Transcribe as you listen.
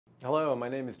Hello, my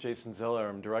name is Jason Ziller.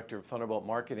 I'm Director of Thunderbolt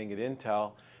Marketing at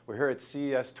Intel. We're here at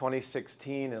CES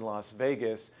 2016 in Las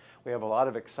Vegas. We have a lot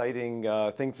of exciting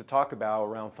things to talk about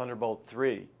around Thunderbolt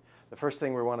 3. The first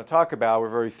thing we want to talk about, we're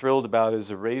very thrilled about,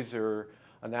 is a Razer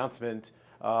announcement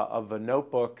of a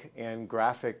notebook and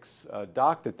graphics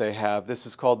dock that they have. This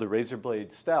is called the Razer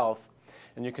Blade Stealth.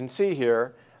 And you can see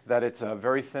here that it's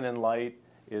very thin and light.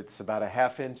 It's about a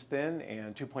 ½ inch thin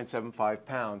and 2.75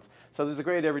 pounds. So there's a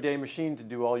great everyday machine to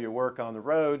do all your work on the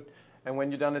road. And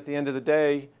when you're done at the end of the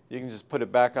day, you can just put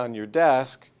it back on your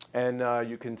desk and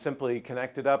you can simply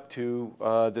connect it up to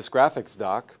this graphics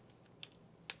dock.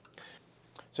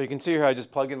 So you can see here I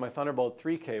just plug in my Thunderbolt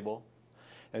 3 cable.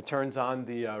 It turns on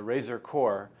the Razer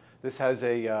Core. This has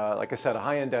a, like I said, a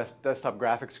high-end desktop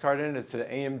graphics card in it. It's an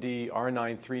AMD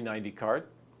R9 390 card.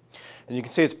 And you can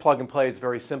see it's plug and play. It's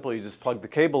very simple. You just plug the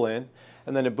cable in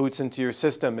and then it boots into your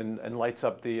system and lights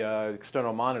up the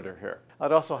external monitor here.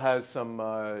 It also has some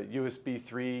USB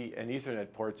 3 and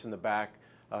Ethernet ports in the back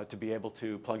to be able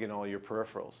to plug in all your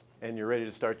peripherals. And you're ready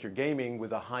to start your gaming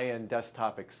with a high-end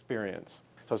desktop experience.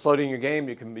 So it's loading your game.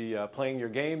 You can be playing your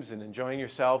games and enjoying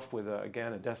yourself with,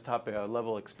 again, a desktop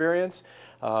level experience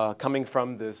coming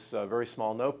from this very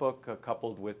small notebook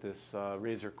coupled with this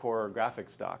Razer Core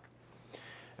graphics dock.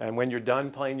 And when you're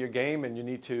done playing your game and you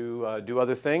need to do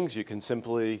other things, you can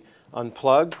simply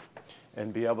unplug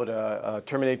and be able to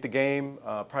terminate the game.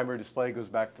 Primary display goes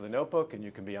back to the notebook and you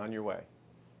can be on your way.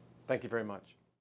 Thank you very much.